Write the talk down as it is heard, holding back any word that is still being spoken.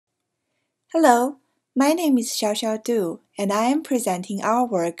Hello, my name is Xiaoxiao, and I am presenting our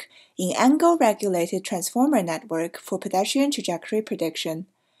work in angle-regulated transformer network for pedestrian trajectory prediction.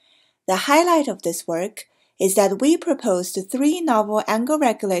 The highlight of this work is that we proposed three novel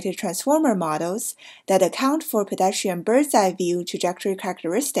angle-regulated transformer models that account for pedestrian bird's-eye view trajectory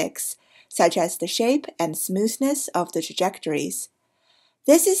characteristics, such as the shape and smoothness of the trajectories.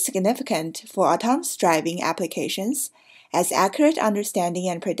 This is significant for autonomous driving applications, as accurate understanding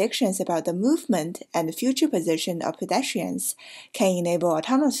and predictions about the movement and future position of pedestrians can enable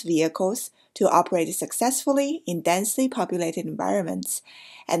autonomous vehicles to operate successfully in densely populated environments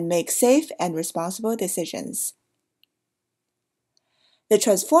and make safe and responsible decisions. The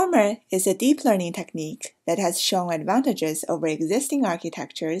transformer is a deep learning technique that has shown advantages over existing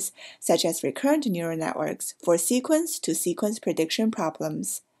architectures such as recurrent neural networks for sequence-to-sequence prediction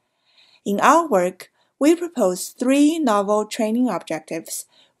problems. In our work, we propose three novel training objectives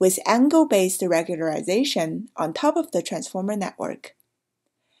with angle-based regularization on top of the transformer network.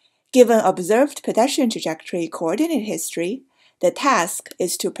 Given observed pedestrian trajectory coordinate history, the task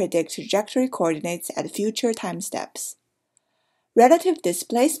is to predict trajectory coordinates at future time steps. Relative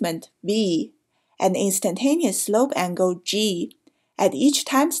displacement v and instantaneous slope angle g at each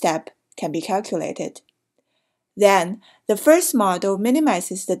time step can be calculated. Then, the first model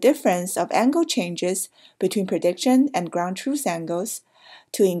minimizes the difference of angle changes between prediction and ground truth angles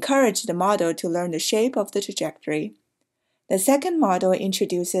to encourage the model to learn the shape of the trajectory. The second model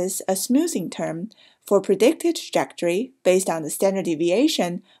introduces a smoothing term for predicted trajectory based on the standard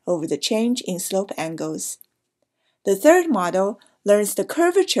deviation over the change in slope angles. The third model learns the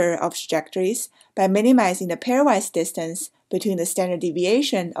curvature of trajectories by minimizing the pairwise distance between the standard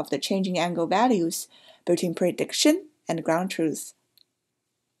deviation of the changing angle values between prediction and ground truth.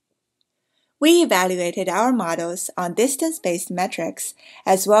 We evaluated our models on distance-based metrics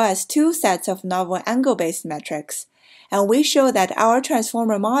as well as two sets of novel angle-based metrics, and we show that our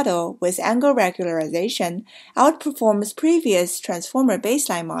transformer model with angle regularization outperforms previous transformer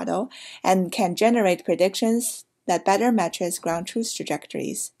baseline model and can generate predictions that better matches ground truth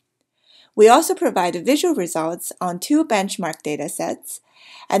trajectories. We also provide visual results on two benchmark datasets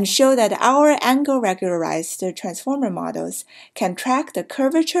and show that our angle-regularized transformer models can track the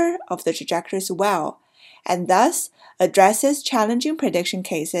curvature of the trajectories well, and thus addresses challenging prediction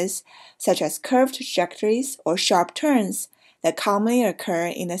cases such as curved trajectories or sharp turns that commonly occur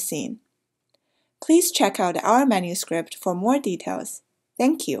in a scene. Please check out our manuscript for more details.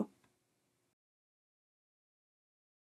 Thank you.